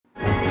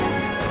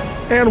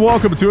And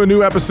welcome to a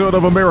new episode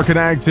of American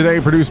Ag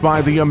Today, produced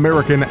by the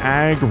American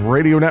Ag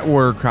Radio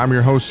Network. I'm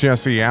your host,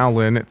 Jesse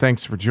Allen.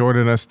 Thanks for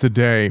joining us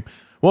today.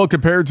 Well,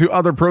 compared to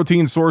other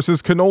protein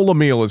sources, canola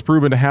meal is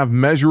proven to have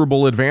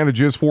measurable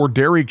advantages for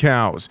dairy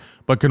cows.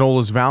 But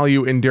canola's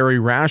value in dairy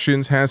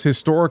rations has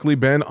historically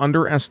been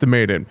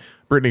underestimated.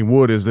 Brittany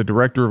Wood is the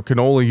director of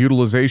canola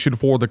utilization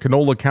for the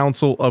Canola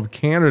Council of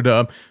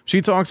Canada. She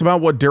talks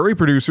about what dairy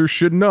producers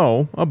should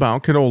know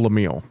about canola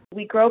meal.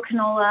 We grow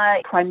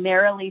canola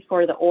primarily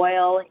for the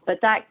oil, but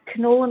that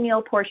canola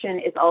meal portion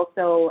is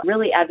also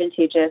really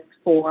advantageous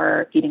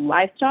for feeding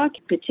livestock,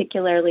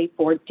 particularly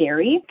for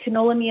dairy.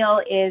 Canola meal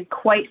is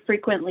quite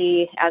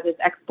frequently, as it's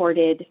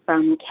exported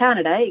from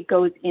Canada, it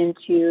goes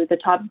into the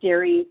top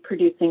dairy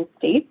producing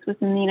states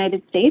within the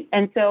United States.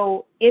 And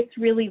so it's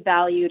really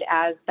valued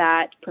as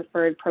that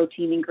preferred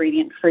protein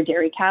ingredient for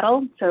dairy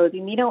cattle. So the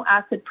amino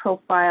acid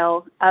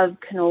profile of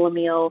canola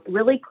meal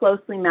really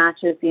closely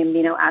matches the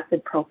amino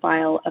acid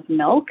profile of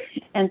milk.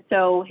 And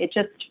so it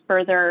just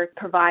further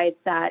provides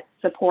that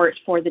support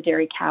for the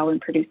dairy cow in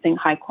producing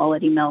high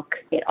quality milk.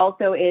 It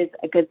also is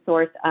a good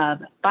source of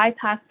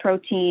bypass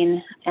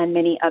protein and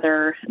many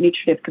other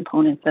nutritive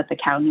components that the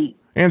cow needs.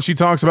 And she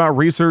talks about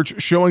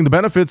research showing the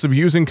benefits of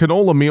using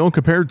canola meal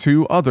compared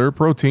to other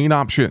protein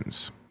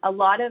options. A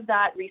lot of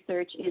that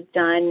research is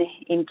done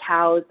in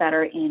cows that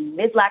are in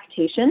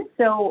mid-lactation.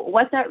 So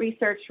what that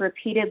research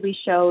repeatedly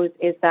shows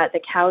is that the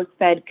cows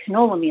fed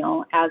canola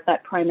meal as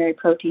that primary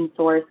protein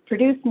source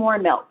produce more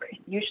milk,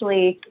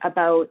 usually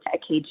about a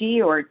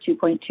kg or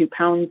 2.2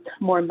 pounds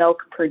more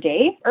milk per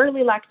day.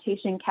 Early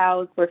lactation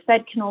cows were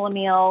fed canola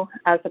meal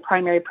as the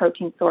primary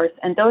protein source,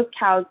 and those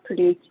cows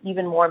produced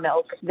even more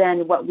milk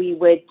than what we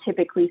would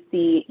typically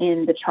see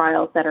in the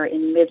trials that are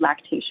in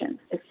mid-lactation.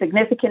 There's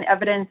significant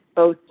evidence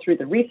both through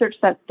the research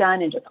that's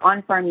done and just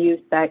on-farm use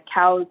that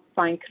cows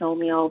find canola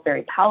meal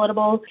very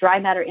palatable. Dry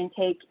matter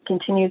intake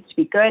continues to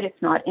be good, if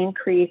not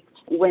increased,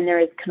 when there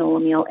is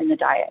canola meal in the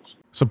diet.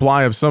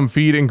 Supply of some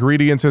feed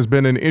ingredients has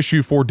been an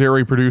issue for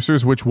dairy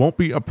producers, which won't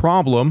be a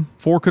problem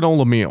for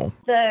canola meal.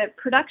 The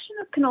production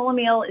of canola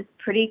meal is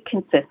pretty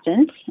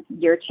consistent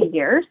year to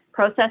year.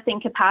 Processing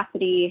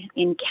capacity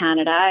in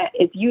Canada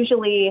is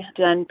usually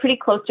done pretty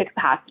close to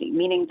capacity,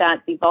 meaning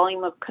that the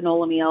volume of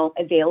canola meal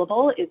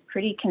available is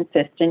pretty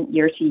consistent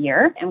year to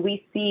year. And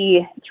we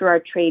see through our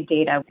trade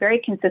data very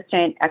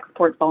consistent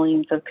export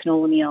volumes of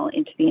canola meal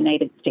into the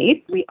United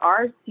States. We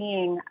are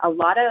seeing a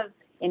lot of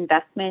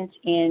investment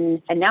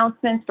in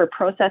announcements for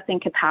processing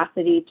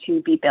capacity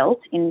to be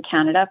built in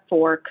Canada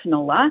for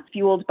canola,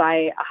 fueled by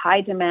a high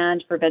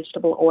demand for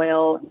vegetable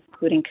oil,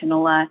 including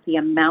canola. The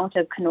amount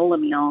of canola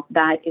meal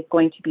that is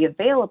going to be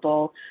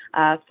available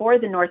for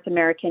the North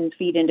American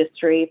feed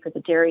industry, for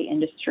the dairy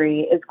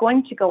industry, is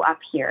going to go up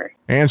here.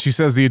 And she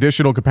says the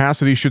additional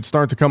capacity should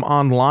start to come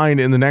online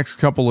in the next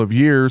couple of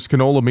years.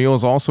 Canola meal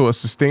is also a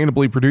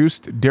sustainably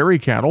produced dairy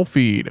cattle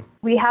feed.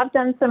 We have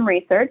done some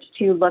research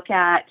to look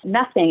at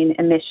methane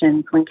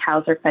emissions when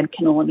cows are fed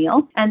canola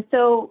meal. And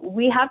so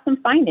we have some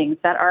findings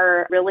that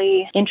are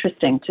really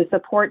interesting to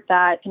support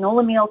that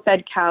canola meal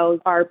fed cows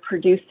are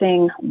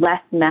producing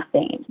less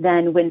methane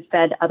than when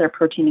fed other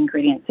protein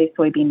ingredients, say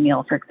soybean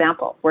meal, for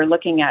example. We're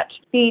looking at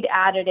feed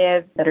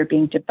additives that are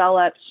being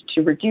developed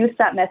to reduce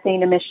that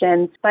methane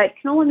emission. But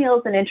canola meal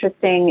is an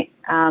interesting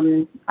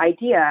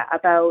idea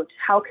about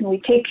how can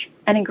we take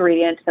an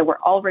ingredient that we're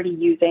already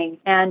using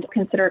and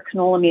consider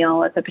canola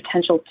meal as a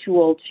potential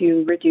tool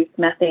to reduce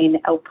methane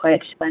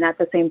output and at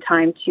the same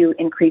time to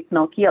increase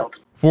milk yield.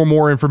 For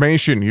more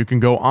information, you can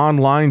go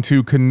online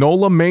to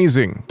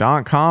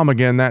canolamazing.com.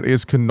 Again, that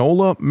is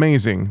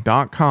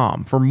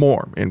canolamazing.com for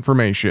more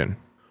information.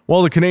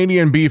 Well, the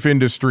Canadian beef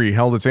industry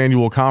held its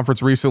annual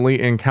conference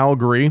recently in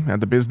Calgary. At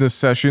the business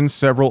session,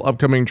 several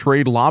upcoming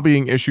trade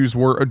lobbying issues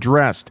were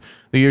addressed.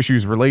 The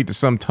issues relate to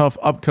some tough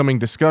upcoming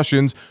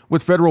discussions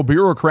with federal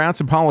bureaucrats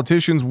and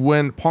politicians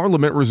when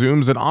Parliament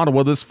resumes in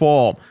Ottawa this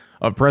fall.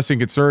 Of pressing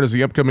concern is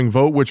the upcoming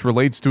vote, which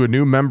relates to a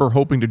new member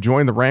hoping to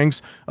join the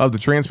ranks of the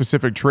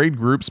Trans-Pacific Trade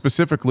Group,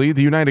 specifically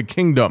the United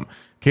Kingdom.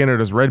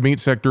 Canada's red meat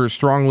sector is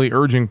strongly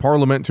urging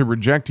Parliament to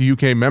reject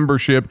UK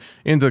membership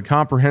into the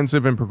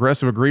Comprehensive and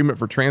Progressive Agreement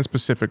for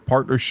Trans-Pacific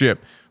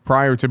Partnership.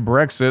 Prior to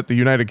Brexit, the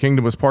United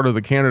Kingdom was part of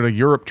the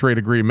Canada-Europe Trade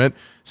Agreement.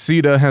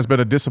 CETA has been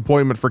a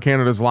disappointment for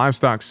Canada's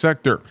livestock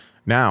sector.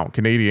 Now,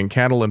 Canadian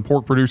cattle and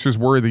pork producers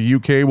worry the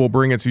UK will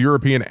bring its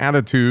European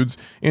attitudes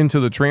into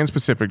the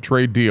Trans-Pacific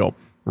trade deal.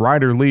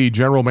 Ryder Lee,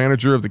 general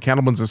manager of the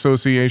Cattlemen's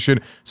Association,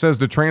 says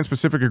the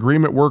Trans-Pacific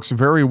Agreement works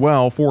very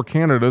well for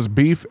Canada's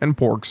beef and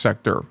pork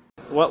sector.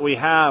 What we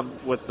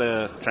have with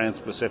the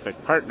Trans-Pacific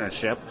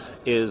Partnership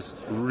is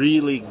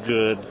really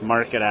good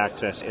market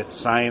access. It's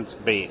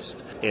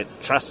science-based. It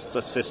trusts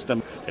a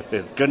system. If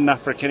it's good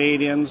enough for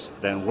Canadians,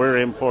 then we're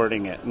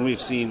importing it. And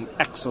we've seen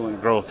excellent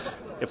growth.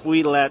 If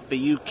we let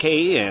the UK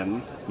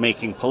in,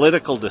 making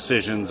political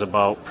decisions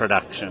about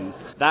production,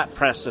 that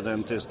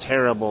precedent is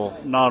terrible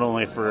not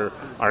only for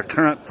our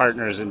current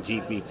partners in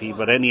TPP,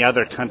 but any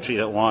other country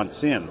that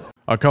wants in.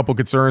 A couple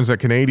concerns that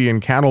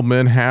Canadian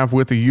cattlemen have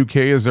with the UK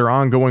is their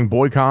ongoing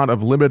boycott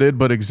of limited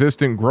but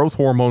existent growth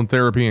hormone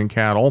therapy in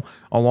cattle,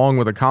 along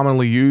with a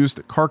commonly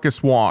used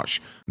carcass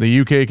wash. The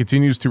UK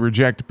continues to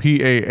reject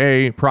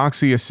PAA,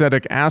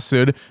 proxyacetic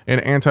acid, an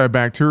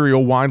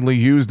antibacterial widely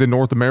used in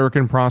North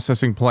American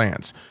processing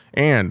plants.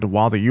 And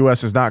while the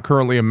U.S. is not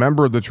currently a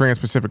member of the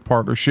Trans-Pacific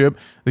Partnership,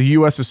 the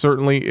U.S. is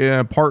certainly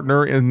a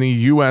partner in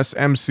the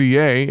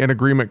USMCA, an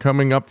agreement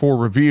coming up for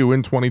review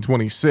in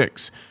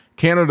 2026.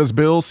 Canada's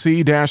Bill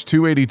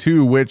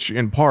C-282, which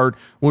in part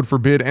would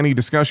forbid any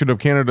discussion of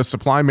Canada's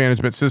supply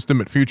management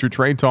system at future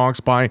trade talks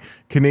by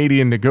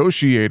Canadian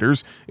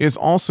negotiators, is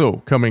also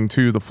coming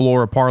to the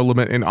floor of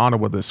Parliament in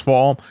Ottawa this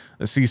fall.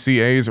 The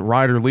CCA's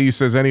Ryder Lee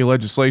says any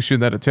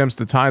legislation that attempts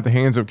to tie the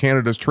hands of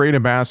Canada's trade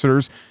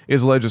ambassadors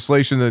is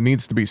legislation that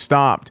needs to be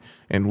stopped.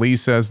 And Lee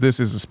says this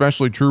is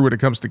especially true when it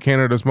comes to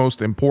Canada's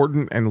most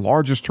important and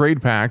largest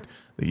trade pact,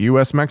 the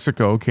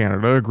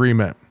U.S.-Mexico-Canada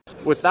Agreement.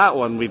 With that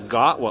one, we've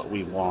got what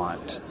we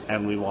want,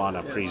 and we want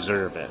to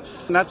preserve it.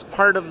 And that's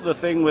part of the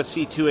thing with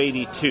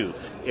C-282.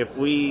 If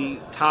we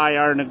tie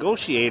our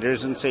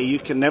negotiators and say you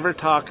can never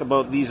talk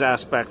about these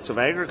aspects of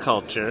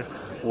agriculture,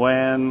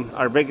 when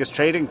our biggest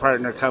trading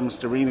partner comes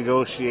to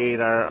renegotiate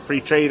our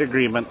free trade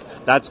agreement,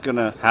 that's going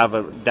to have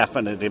a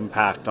definite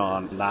impact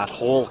on that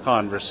whole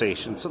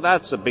conversation. So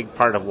that's a big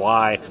part of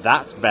why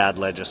that's bad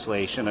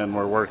legislation, and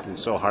we're working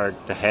so hard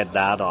to head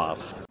that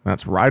off.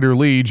 That's Ryder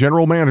Lee,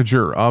 General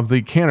Manager of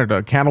the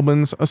Canada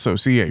Cattlemen's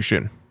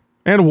Association.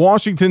 And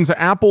Washington's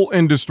apple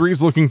industry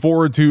is looking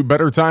forward to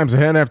better times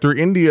ahead after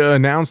India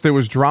announced it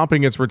was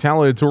dropping its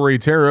retaliatory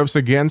tariffs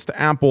against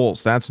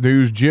apples. That's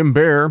news Jim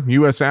Baer,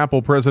 U.S.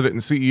 Apple President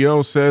and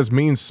CEO, says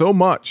means so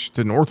much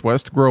to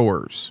Northwest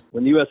growers.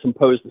 When the U.S.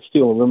 imposed the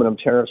steel and aluminum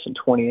tariffs in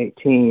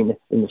 2018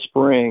 in the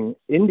spring,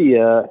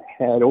 India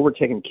had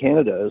overtaken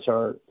Canada as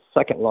our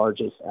second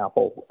largest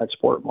apple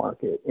export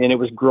market, and it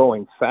was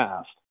growing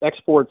fast.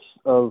 Exports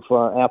of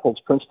apples,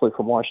 principally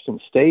from Washington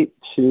State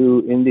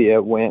to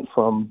India, went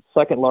from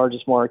second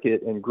largest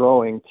market and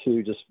growing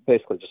to just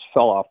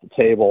fell off the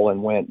table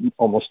and went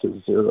almost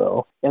to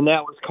zero. And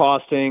that was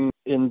costing,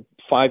 in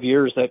 5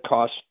 years, that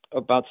cost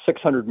about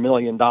 $600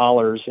 million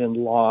in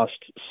lost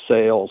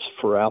sales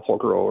for apple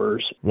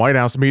growers. White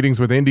House meetings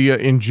with India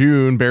in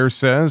June, Baer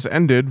says,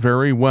 ended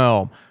very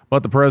well.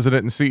 But the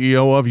president and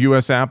CEO of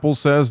U.S. Apple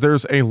says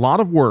there's a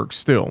lot of work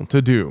still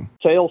to do.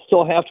 Sales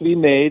still have to be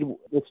made.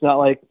 It's not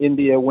like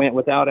India went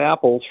without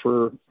apples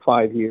for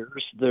 5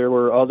 years. There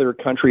were other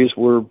countries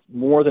who were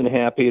more than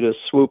happy to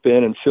swoop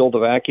in and fill the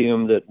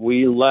vacuum that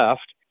we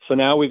left. So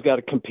now we've got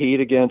to compete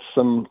against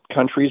some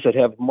countries that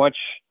have much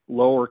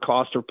lower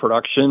cost of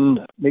production.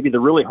 Maybe the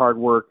really hard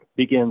work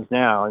begins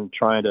now in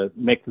trying to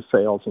make the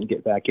sales and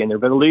get back in there.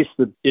 But at least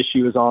the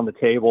issue is on the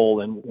table,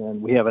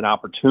 and we have an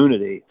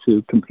opportunity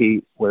to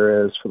compete,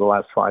 whereas for the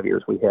last 5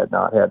 years we had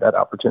not had that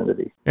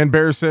opportunity. And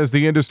Baer says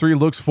the industry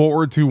looks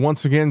forward to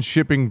once again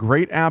shipping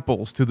great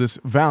apples to this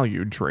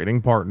valued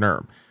trading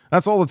partner.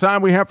 That's all the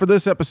time we have for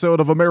this episode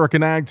of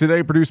American Ag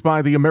Today, produced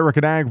by the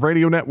American Ag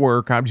Radio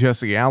Network. I'm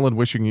Jesse Allen,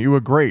 wishing you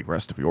a great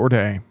rest of your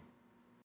day.